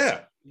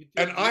 Yeah.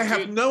 And I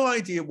have no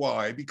idea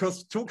why,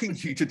 because talking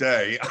to you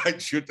today,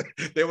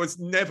 there was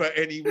never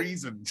any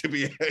reason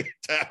to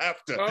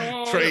have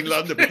to train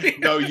London.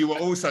 No, you were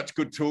all such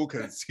good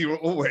talkers. You were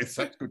always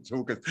such good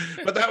talkers.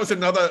 But that was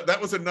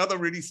another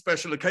really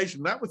special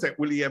occasion. That was at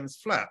William's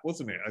flat,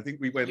 wasn't it? I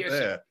think we went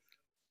there.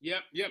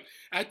 Yep.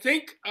 I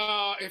think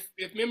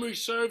if memory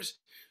serves,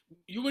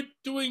 you were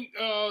doing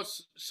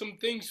some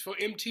things for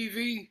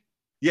MTV.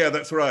 Yeah,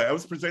 that's right. I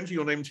was presenting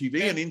on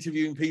MTV and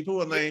interviewing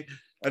people, and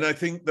I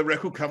think the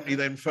record company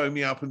then phoned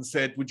me up and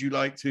said, would you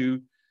like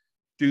to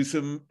do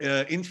some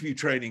interview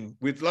training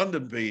with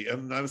London Beat?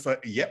 And I was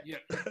like, yep.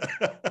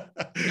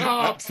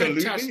 Oh,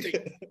 absolutely.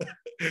 Fantastic.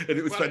 And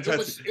it was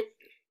fantastic.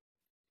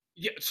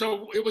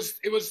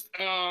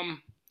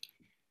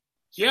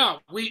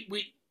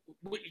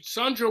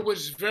 Sandra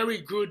was very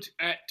good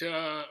at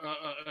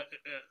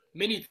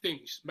many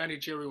things,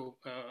 managerial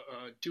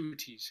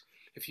duties,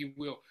 if you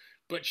will.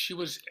 But she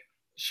was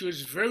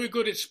very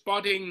good at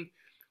spotting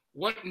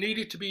what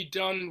needed to be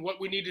done, what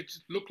we needed to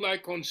look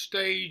like on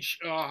stage,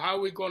 how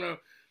we're going to,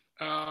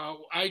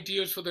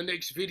 ideas for the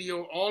next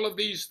video, all of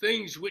these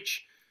things,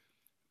 which,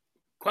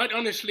 quite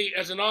honestly,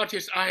 as an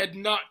artist, I had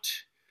not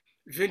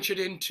ventured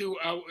into.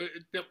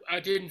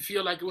 I didn't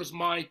feel like it was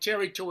my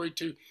territory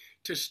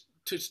to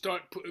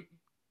start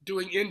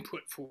doing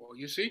input for,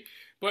 you see.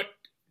 But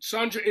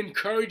Sandra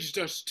encouraged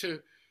us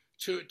to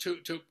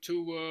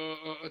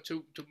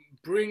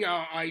bring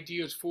our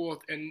ideas forth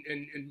and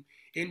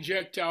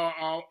inject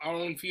our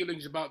own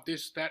feelings about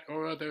this, that,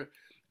 or other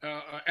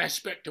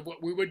aspect of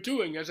what we were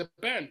doing as a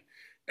band.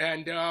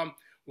 And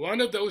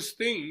one of those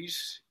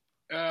things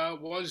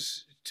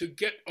was to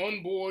get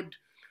on board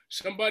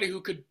somebody who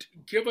could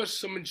give us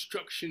some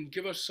instruction,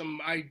 give us some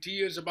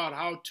ideas about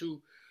how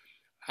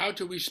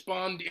to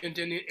respond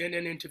in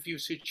an interview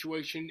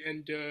situation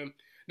and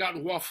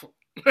not waffle.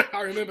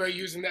 I remember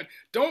using that.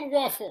 Don't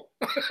waffle.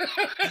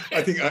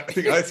 I think I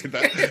said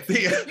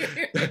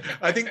that.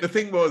 I think the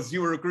thing was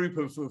you were a group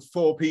of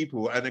 4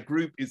 people, and a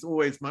group is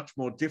always much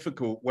more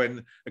difficult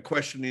when a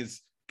question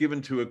is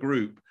given to a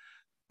group.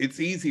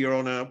 It's easier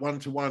on a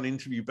one-to-one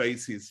interview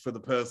basis for the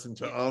person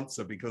to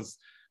answer because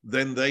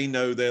then they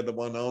know they're the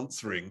one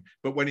answering.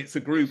 But when it's a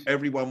group,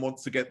 everyone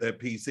wants to get their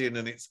piece in,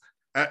 and it's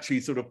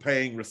actually sort of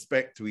paying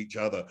respect to each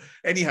other.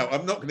 Anyhow,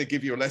 I'm not going to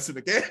give you a lesson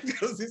again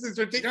because this is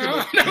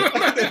ridiculous. No.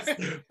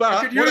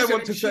 But what I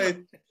want to say,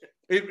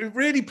 it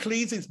really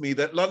pleases me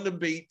that London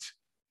Beat,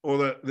 or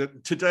the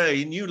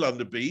today New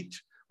London Beat,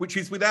 which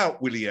is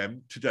without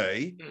William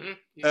today,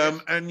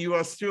 and you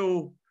are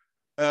still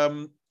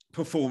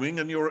performing,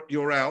 and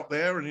you're out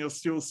there, and you're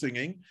still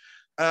singing.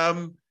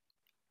 Can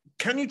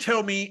you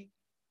tell me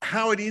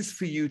how it is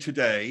for you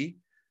today?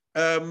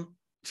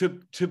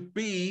 To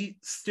be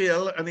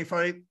still, and if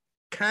I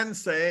can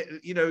say it,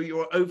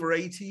 you're over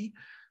 80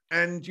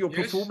 and you're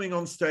performing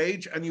on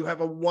stage and you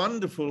have a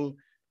wonderful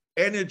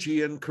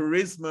energy and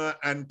charisma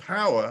and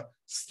power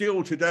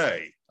still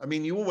today. I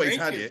mean, you always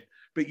had it,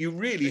 but you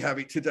really have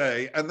it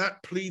today. And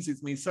that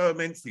pleases me so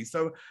immensely.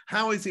 So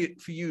how is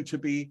it for you to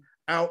be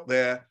out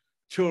there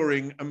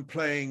touring and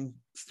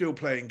still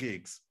playing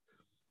gigs?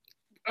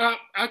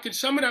 I can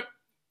sum it up,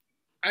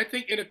 I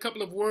think, in a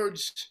couple of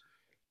words.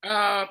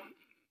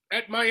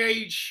 At my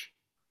age,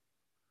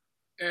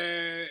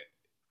 I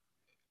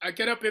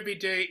get up every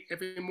day,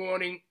 every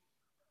morning.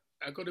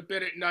 I go to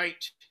bed at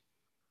night,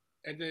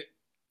 and the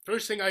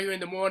first thing I hear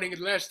in the morning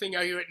and the last thing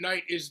I hear at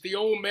night is the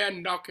old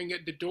man knocking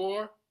at the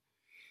door.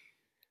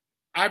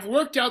 I've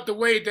worked out the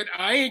way that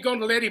I ain't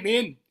gonna let him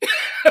in.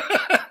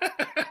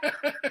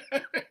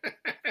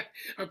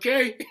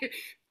 Okay,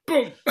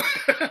 boom,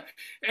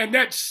 and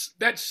that's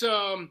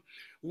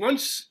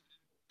once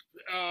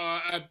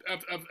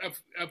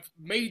I've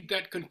made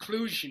that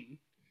conclusion.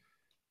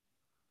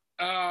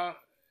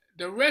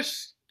 The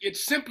rest, it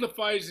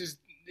simplifies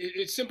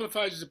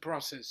the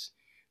process.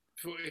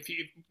 If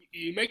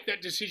you make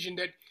that decision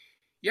that,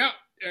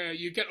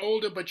 you get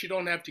older, but you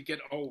don't have to get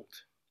old.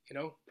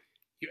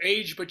 You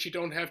age, but you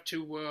don't have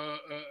to.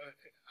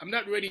 I'm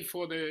not ready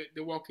for the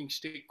walking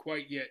stick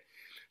quite yet.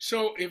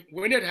 So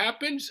when it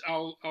happens,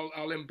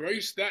 I'll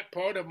embrace that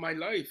part of my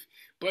life.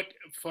 But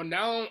for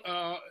now,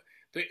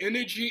 the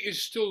energy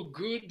is still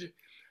good.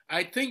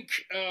 I think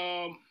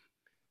the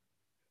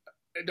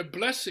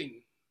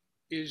blessing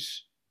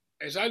is,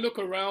 as I look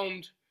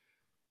around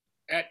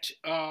at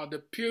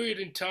the period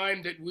in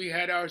time that we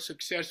had our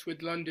success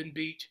with London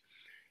Beat,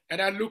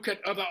 and I look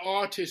at other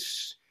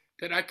artists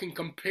that I can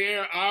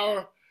compare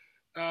our,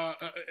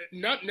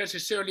 not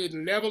necessarily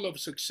the level of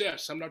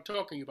success. I'm not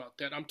talking about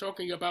that. I'm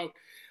talking about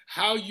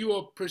how you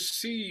are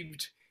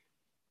perceived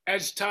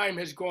as time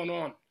has gone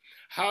on,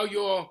 how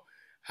your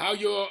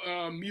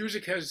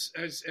music has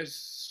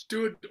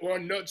stood or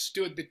not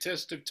stood the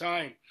test of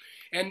time.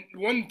 And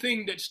one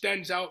thing that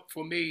stands out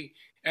for me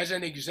as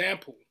an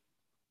example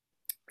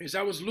is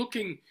I was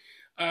looking,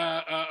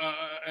 I'm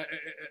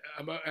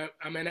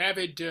an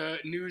avid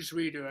news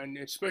reader, and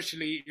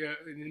especially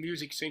in the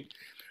music scene.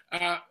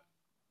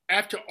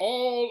 After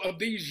all of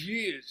these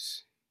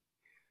years,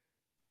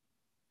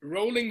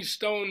 Rolling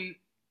Stone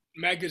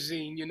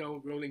magazine,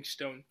 Rolling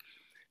Stone,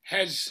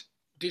 has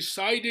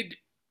decided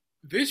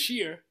this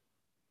year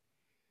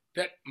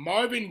that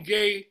Marvin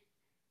Gaye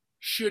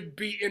should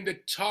be in the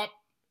top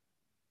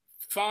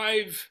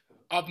 5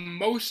 of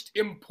most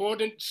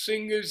important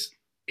singers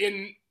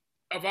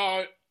of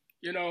our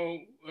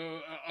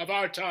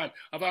time,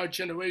 of our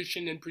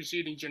generation and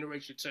preceding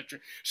generation, etc.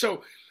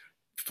 So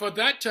for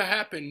that to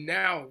happen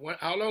now,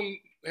 how long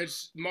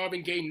has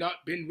Marvin Gaye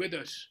not been with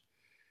us?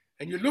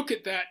 And you look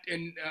at that,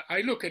 and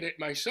I look at it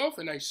myself,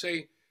 and I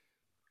say,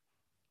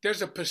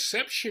 there's a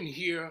perception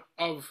here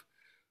of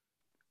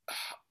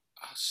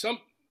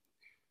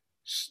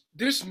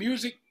this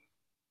music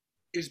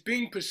is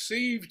being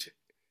perceived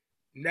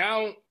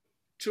now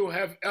to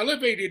have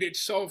elevated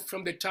itself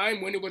from the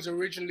time when it was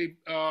originally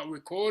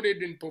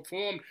recorded and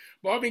performed.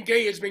 Marvin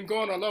Gaye has been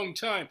gone a long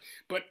time,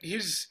 but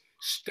his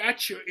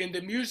stature in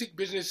the music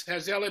business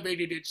has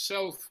elevated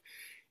itself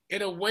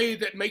in a way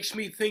that makes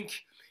me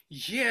think,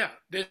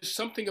 there's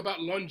something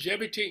about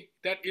longevity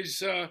that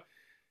is a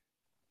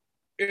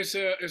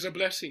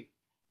blessing,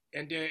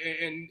 and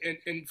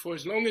for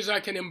as long as I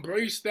can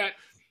embrace that,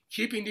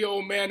 keeping the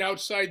old man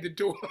outside the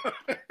door,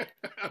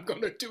 I'm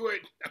going to do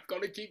it. I'm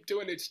going to keep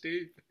doing it,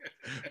 Steve.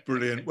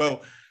 Brilliant.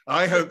 Well,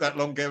 I hope that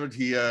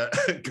longevity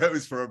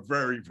goes for a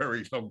very,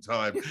 very long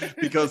time,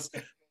 because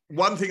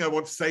one thing I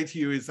want to say to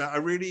you is that I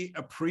really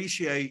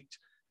appreciate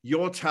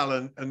your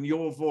talent and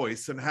your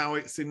voice and how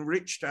it's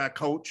enriched our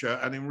culture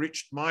and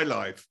enriched my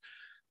life.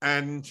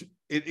 And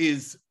it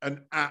is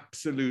an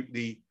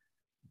absolutely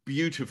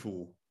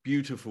beautiful,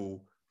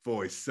 beautiful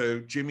voice. So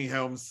Jimmy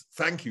Helms,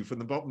 thank you from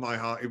the bottom of my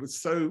heart. It was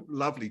so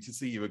lovely to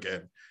see you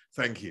again.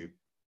 Thank you.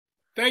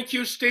 Thank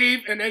you,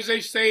 Steve. And as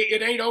they say,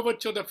 it ain't over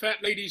till the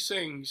fat lady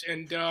sings.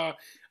 And I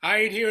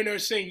ain't hearing her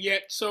sing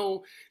yet.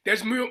 So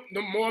there's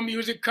more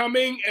music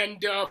coming.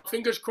 And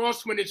fingers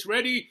crossed, when it's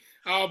ready,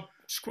 I'll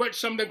squirt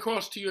something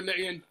across to you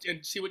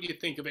and see what you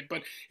think of it.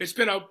 But it's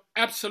been an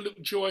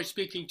absolute joy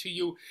speaking to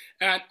you.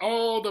 And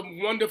all the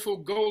wonderful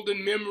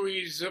golden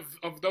memories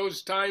of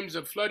those times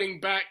are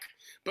flooding back.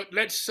 But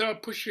let's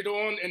push it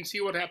on and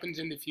see what happens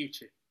in the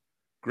future.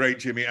 Great,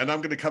 Jimmy. And I'm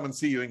going to come and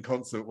see you in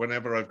concert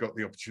whenever I've got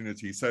the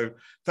opportunity. So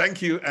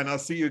thank you, and I'll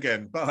see you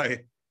again.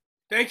 Bye.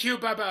 Thank you.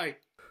 Bye-bye.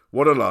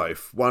 What a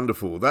life.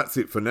 Wonderful. That's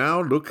it for now.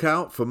 Look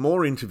out for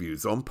more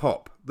interviews on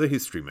Pop, the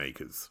History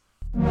Makers.